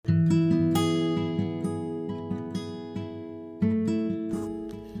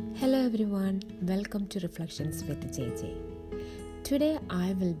everyone, welcome to Reflections with JJ. Today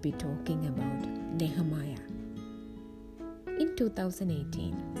I will be talking about Nehemiah. In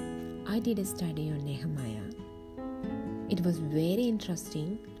 2018, I did a study on Nehemiah. It was very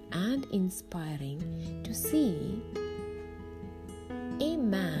interesting and inspiring to see a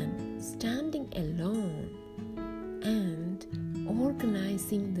man standing alone and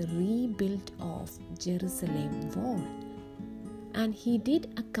organizing the rebuild of Jerusalem wall. And he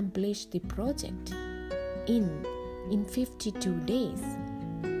did accomplish the project in 52 days.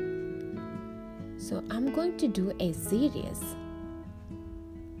 So I'm going to do a series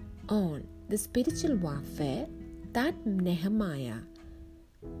on the spiritual warfare that Nehemiah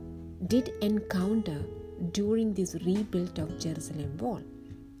did encounter during this rebuild of Jerusalem wall.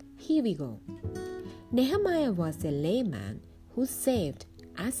 Here we go. Nehemiah was a layman who served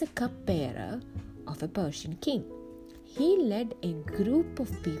as a cupbearer of a Persian king. He led a group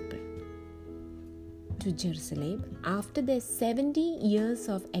of people to Jerusalem after their 70 years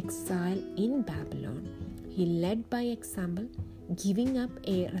of exile in Babylon. He led by example, giving up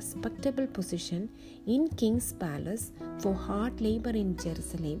a respectable position in King's palace for hard labor in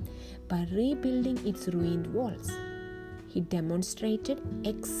Jerusalem by rebuilding its ruined walls. He demonstrated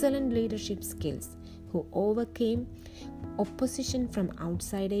excellent leadership skills, who overcame opposition from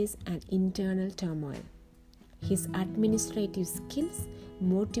outsiders and internal turmoil. His administrative skills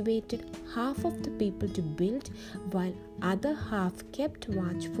motivated half of the people to build, while other half kept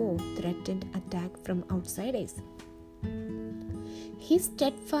watch for threatened attack from outsiders. His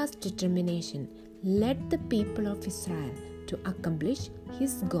steadfast determination led the people of Israel to accomplish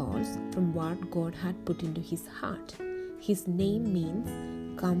his goals from what God had put into his heart. His name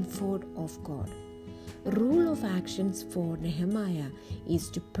means comfort of God. Rule of actions for Nehemiah is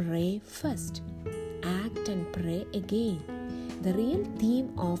to pray first, act and pray again. The real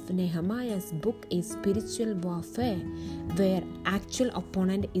theme of Nehemiah's book is spiritual warfare, where actual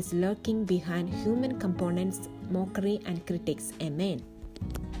opponent is lurking behind human components, mockery and critics. Amen.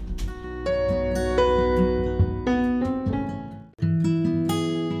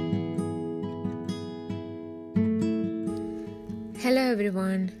 Hello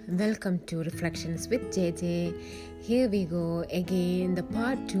everyone, welcome to Reflections with JJ. Here we go again, the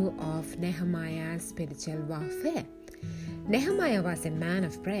part 2 of Nehemiah's spiritual warfare. Nehemiah was a man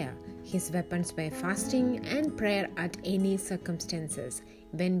of prayer. His weapons were fasting and prayer at any circumstances.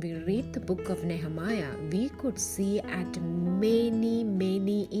 When we read the book of Nehemiah, we could see at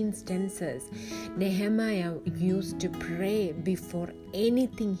many instances Nehemiah used to pray before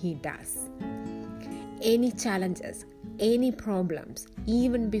anything he does. Any challenges, any problems,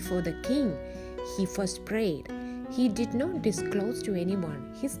 even before the king, he first prayed. He did not disclose to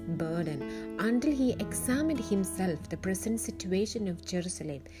anyone his burden until he examined himself the present situation of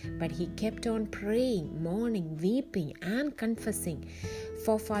Jerusalem, but he kept on praying, mourning, weeping and confessing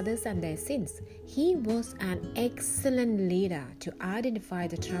forefathers and their sins. He was an excellent leader to identify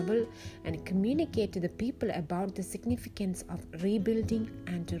the trouble and communicate to the people about the significance of rebuilding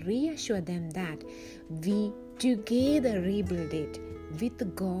and to reassure them that we together rebuild it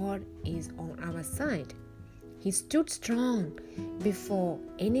with God is on our side. He stood strong before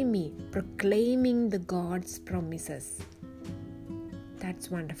enemy, proclaiming the God's promises. That's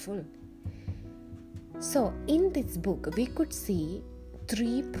wonderful. So in this book, we could see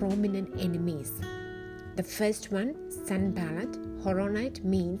 3 prominent enemies. The first one, Sanballat, Horonite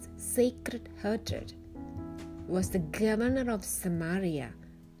means sacred-hearted, was the governor of Samaria,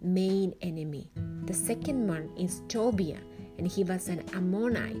 main enemy. The second one is Tobiah, and he was an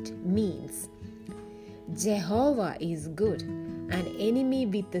Ammonite, means Jehovah is good, an enemy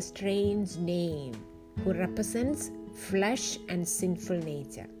with a strange name, who represents flesh and sinful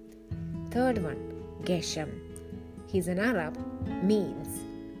nature. Third one, Geshem. He's an Arab, means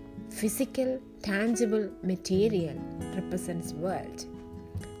physical, tangible, material, represents world.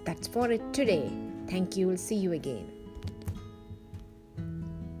 That's for it today. Thank you. We'll see you again.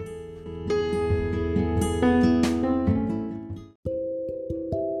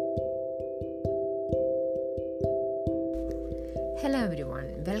 Hello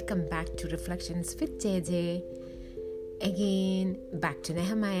everyone, welcome back to Reflections with JJ. Again, back to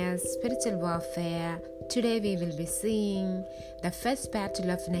Nehemiah's spiritual warfare. Today we will be seeing the first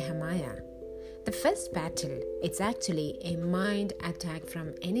battle of Nehemiah. The first battle, it's actually a mind attack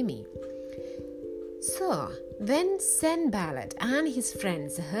from enemy. So, when Sanballat and his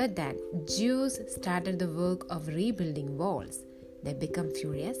friends heard that Jews started the work of rebuilding walls, they became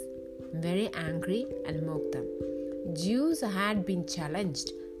furious, very angry and mocked them. Jews had been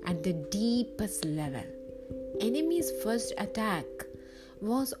challenged at the deepest level. Enemy's first attack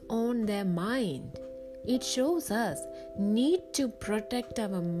was on their mind. It shows us need to protect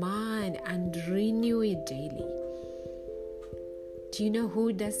our mind and renew it daily. Do you know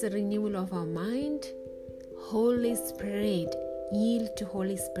who does the renewal of our mind? Holy Spirit. Yield to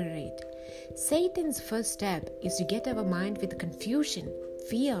Holy Spirit. Satan's first step is to get our mind with confusion,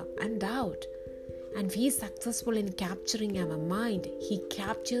 fear, and doubt. And if he is successful in capturing our mind, he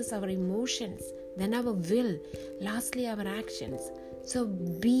captures our emotions, then our will, lastly our actions. So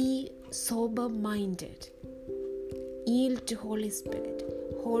be sober-minded. Yield to Holy Spirit.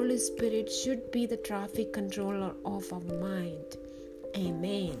 Holy Spirit should be the traffic controller of our mind.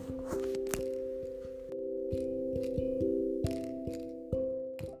 Amen.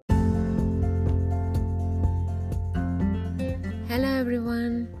 Hello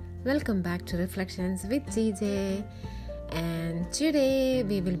everyone, welcome back to Reflections with JJ, and today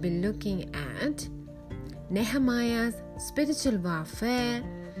we will be looking at Nehemiah's spiritual warfare.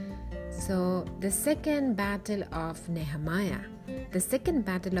 So the second battle of Nehemiah. The second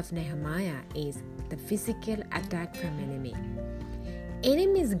battle of Nehemiah is the physical attack from enemy.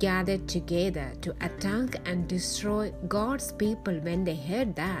 Enemies gathered together to attack and destroy God's people. When they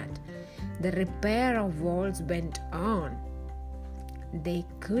heard that the repair of walls went on, they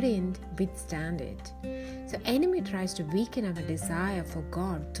couldn't withstand it. So enemy tries to weaken our desire for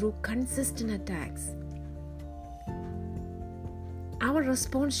God through consistent attacks. Our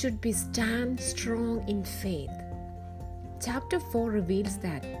response should be stand strong in faith. Chapter 4 reveals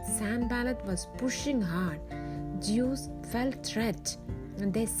that Sanballat was pushing hard. Jews felt threat,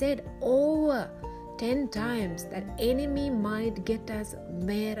 and they said over 10 times that enemy might get us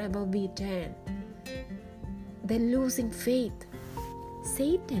wherever we turn. Then losing faith.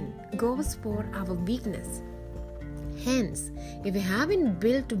 Satan goes for our weakness. Hence, if we haven't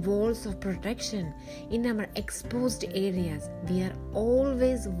built walls of protection in our exposed areas, we are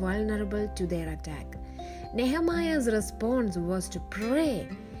always vulnerable to their attack. Nehemiah's response was to pray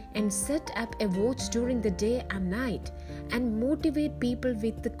and set up a watch during the day and night and motivate people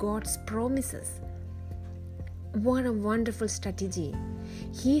with God's promises. What a wonderful strategy.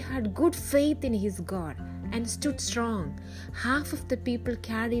 He had good faith in his God and stood strong. Half of the people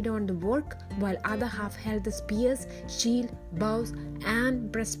carried on the work, while other half held the spears, shield, bows,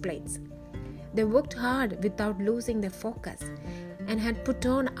 and breastplates. They worked hard without losing their focus and had put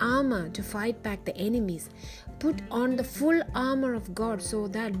on armor to fight back the enemies. Put on the full armor of God so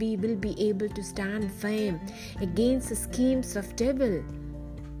that we will be able to stand firm against the schemes of devil,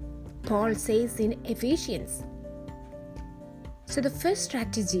 Paul says in Ephesians. So the first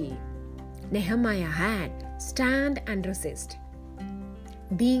strategy Nehemiah had, stand and resist.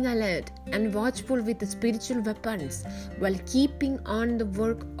 Being alert and watchful with the spiritual weapons while keeping on the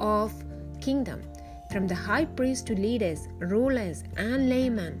work of kingdom. From the high priest to leaders, rulers and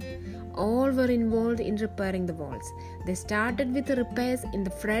laymen, all were involved in repairing the walls. They started with the repairs in the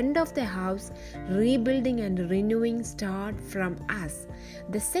front of the house. Rebuilding and renewing start from us.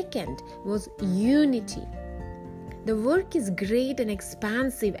 The second was unity. The work is great and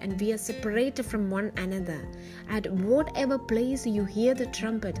expansive, and we are separated from one another. At whatever place you hear the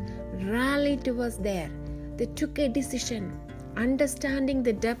trumpet, rally towards there. They took a decision, understanding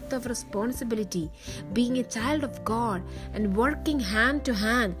the depth of responsibility, being a child of God, and working hand to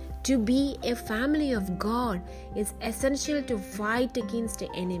hand to be a family of God is essential to fight against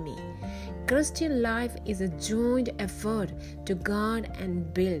the enemy. Christian life is a joint effort to guard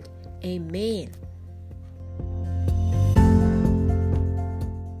and build. Amen.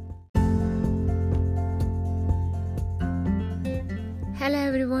 Hello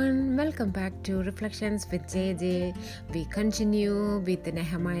everyone, welcome back to Reflections with JJ. We continue with the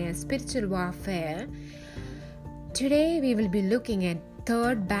Nehemiah spiritual warfare. Today we will be looking at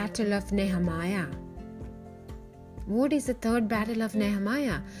third battle of Nehemiah. What is the third battle of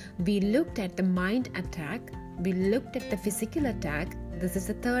Nehemiah? We looked at the mind attack. We looked at the physical attack. This is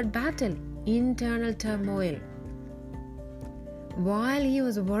the third battle, internal turmoil. While he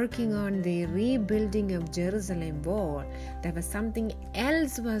was working on the rebuilding of Jerusalem wall, there was something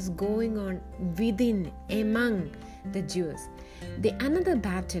else was going on within, among the Jews. The another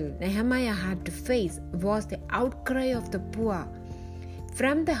battle Nehemiah had to face was the outcry of the poor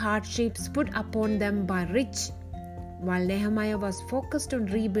from the hardships put upon them by rich. While Nehemiah was focused on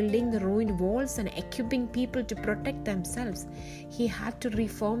rebuilding the ruined walls and equipping people to protect themselves, he had to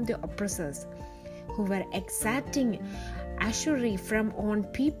reform the oppressors who were exacting usury from on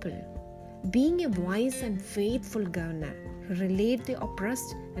people. Being a wise and faithful governor who relieved the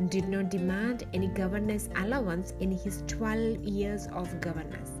oppressed and did not demand any governor's allowance in his 12 years of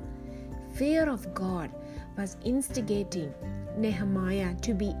governance. Fear of God was instigating Nehemiah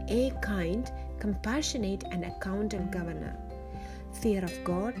to be a kind, compassionate, and accountable governor. Fear of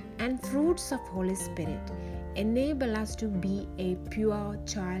God and fruits of Holy Spirit enable us to be a pure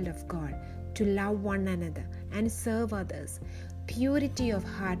child of God, to love one another and serve others. Purity of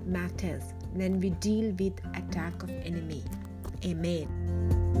heart matters when we deal with attack of enemy. Amen.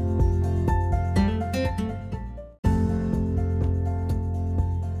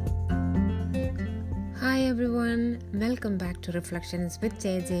 Hi everyone, welcome back to Reflections with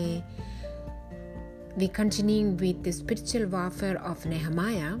JJ. We're continuing with the spiritual warfare of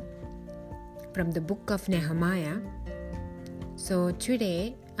Nehemiah from the book of Nehemiah. So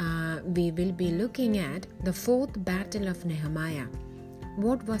today we will be looking at the fourth battle of Nehemiah.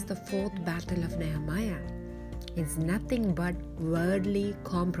 What was the fourth battle of Nehemiah? It's nothing but worldly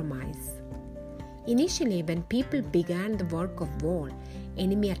compromise. Initially, when people began the work of war,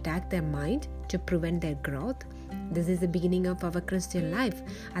 enemy attacked their mind to prevent their growth. This is the beginning of our Christian life.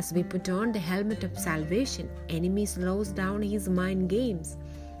 As we put on the helmet of salvation, enemy slows down his mind games.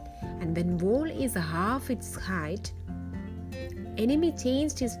 And when war is half its height, enemy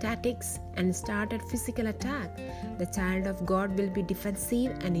changed his tactics and started physical attack. The child of God will be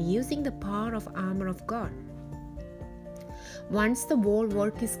defensive and using the power of armor of God. Once the wall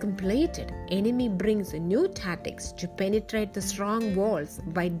work is completed, enemy brings new tactics to penetrate the strong walls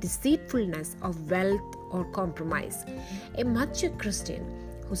by deceitfulness of wealth or compromise. A mature Christian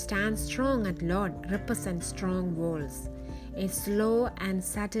who stands strong at Lord represents strong walls. A slow and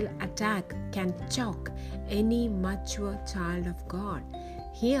subtle attack can choke any mature child of God.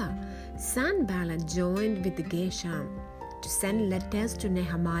 Here, Sanballat joined with Geshem to send letters to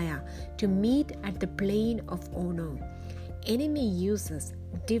Nehemiah to meet at the plain of Ono. Enemy uses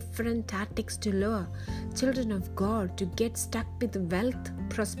different tactics to lure children of God to get stuck with wealth,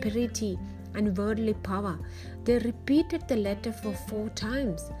 prosperity, and worldly power. They repeated the letter for 4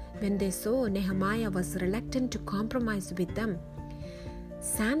 times. When they saw Nehemiah was reluctant to compromise with them,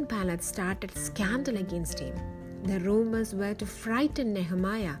 Sanballat started scandal against him. The rumors were to frighten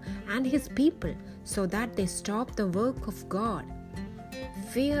Nehemiah and his people so that they stopped the work of God.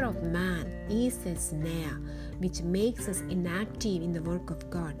 Fear of man is a snare which makes us inactive in the work of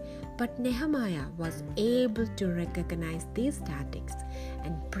God. But Nehemiah was able to recognize these tactics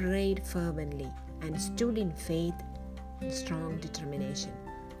and prayed fervently and stood in faith and strong determination.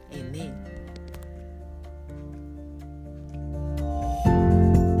 Amen.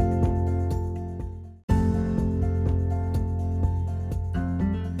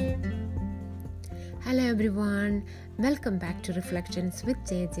 Hello everyone, welcome back to Reflections with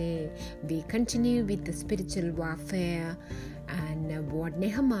JJ. We continue with the spiritual warfare and what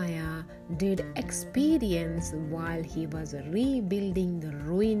Nehemiah did experience while he was rebuilding the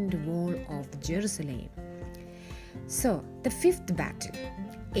ruined wall of Jerusalem. So, the fifth battle,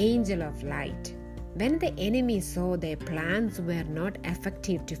 Angel of Light. When the enemy saw their plans were not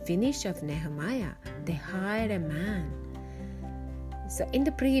effective to finish off Nehemiah, they hired a man. So in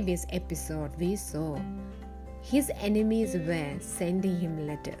the previous episode, we saw his enemies were sending him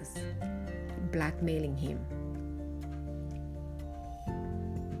letters, blackmailing him.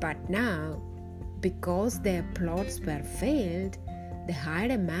 But now, because their plots were failed, they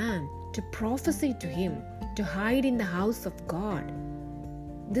hired a man to prophesy to him, to hide in the house of God.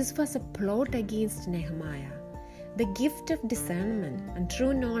 This was a plot against Nehemiah. The gift of discernment and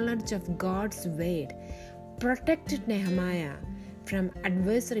true knowledge of God's word protected Nehemiah from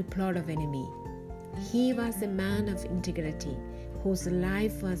adversary plot of enemy. He was a man of integrity whose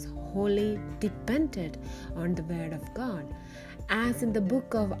life was wholly dependent on the word of God. As in the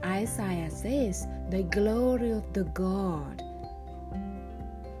book of Isaiah says, the glory of the God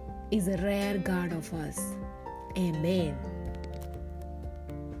is a rare guard of us. Amen.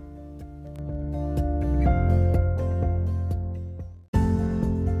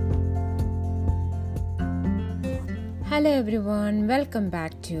 Hello everyone, welcome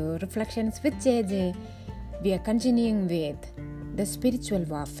back to Reflections with JJ. We are continuing with the spiritual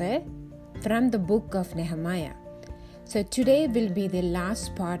warfare from the book of Nehemiah. So today will be the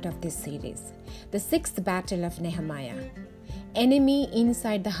last part of this series, the sixth battle of Nehemiah, enemy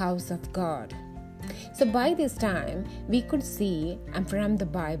inside the house of God. So by this time, we could see from the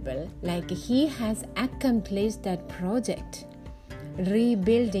Bible, like he has accomplished that project,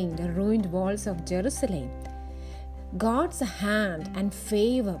 rebuilding the ruined walls of Jerusalem. God's hand and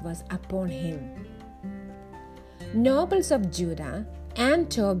favor was upon him. Nobles of Judah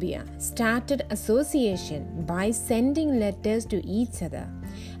and Tobiah started association by sending letters to each other,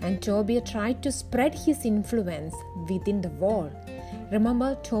 and Tobiah tried to spread his influence within the wall.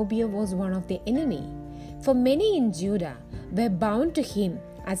 Remember, Tobiah was one of the enemy. For many in Judah were bound to him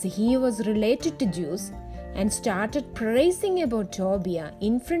as he was related to Jews, and started praising about Tobiah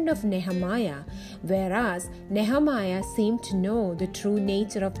in front of Nehemiah, whereas Nehemiah seemed to know the true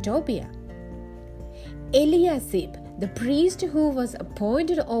nature of Tobiah. Eliasib, the priest who was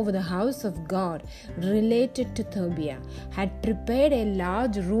appointed over the house of God, related to Tobiah, had prepared a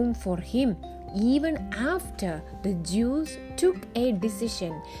large room for him even after the Jews took a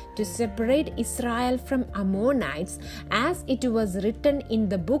decision to separate Israel from Ammonites, as it was written in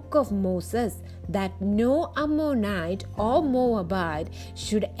the book of Moses that no Ammonite or Moabite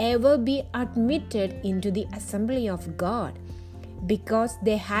should ever be admitted into the assembly of God, because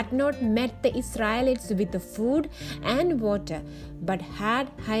they had not met the Israelites with the food and water, but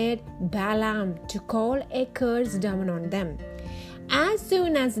had hired Balaam to call a curse down on them. As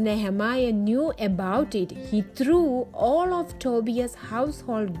soon as Nehemiah knew about it, he threw all of Tobiah's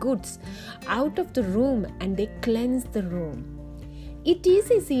household goods out of the room, and they cleansed the room. It is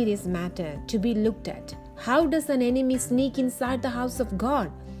a serious matter to be looked at. How does an enemy sneak inside the house of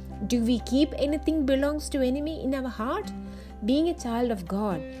God? Do we keep anything belongs to enemy in our heart? Being a child of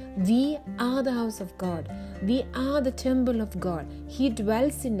God, we are the house of God. We are the temple of God. He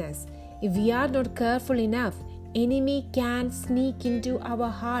dwells in us. If we are not careful enough, enemy can sneak into our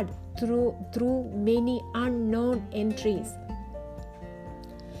heart through many unknown entries.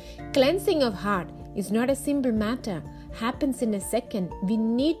 Cleansing of heart is not a simple matter. Happens in a second. We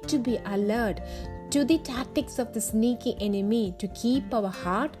need to be alert to the tactics of the sneaky enemy to keep our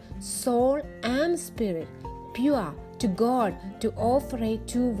heart, soul and spirit pure to God, to offer a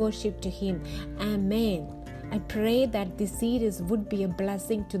true worship to Him. Amen. I pray that this series would be a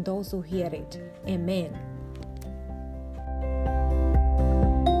blessing to those who hear it. Amen.